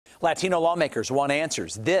Latino lawmakers want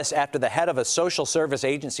answers. This after the head of a social service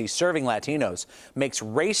agency serving Latinos makes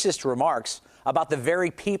racist remarks about the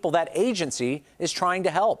very people that agency is trying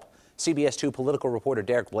to help. CBS 2 political reporter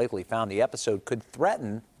Derrick Blakley found the episode could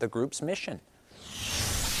threaten the group's mission.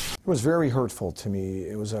 It was very hurtful to me.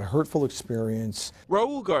 It was a hurtful experience.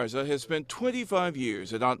 Raul Garza has spent 25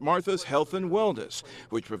 years at Aunt Martha's Health and Wellness,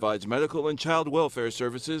 which provides medical and child welfare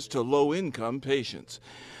services to low-income patients.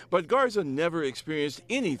 But Garza never experienced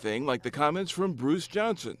anything like the comments from Bruce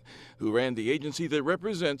Johnson, who ran the agency that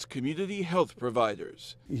represents community health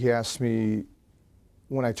providers. He asked me,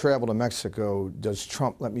 when I travel to Mexico, does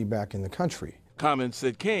Trump let me back in the country? Comments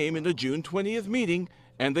that came in the June 20th meeting,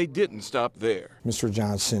 and they didn't stop there. Mr.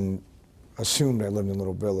 Johnson assumed I lived in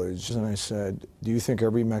Little Village, and I said, do you think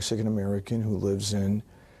every Mexican American who lives in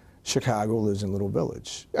Chicago lives in Little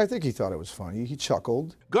Village? I think he thought it was funny. He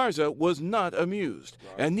chuckled. Garza was not amused,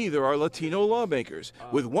 and neither are Latino lawmakers,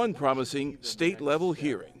 with one promising state-level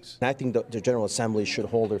hearings. I think the General Assembly should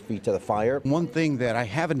hold their feet to the fire. One thing that I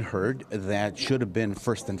haven't heard that should have been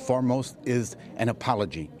first and foremost is an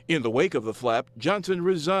apology. In the wake of the flap, Johnson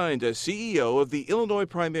resigned as CEO of the Illinois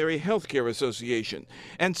Primary Healthcare Association,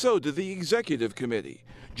 and so did the executive committee.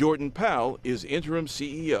 Jordan Powell is interim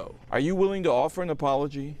CEO. Are you willing to offer an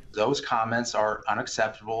apology? Those comments are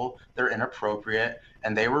unacceptable, they're inappropriate,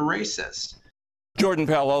 and they were racist. Jordan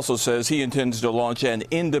Powell also says he intends to launch an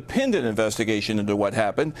independent investigation into what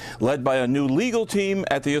happened, led by a new legal team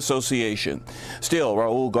at the association. Still,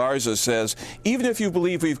 Raul Garza says, even if you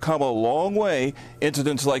believe we've come a long way,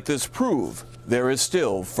 incidents like this prove there is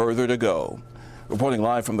still further to go. Reporting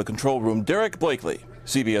live from the control room, Derrick Blakley,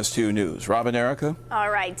 CBS 2 News. Robin, Erica? All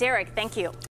right, Derrick, thank you.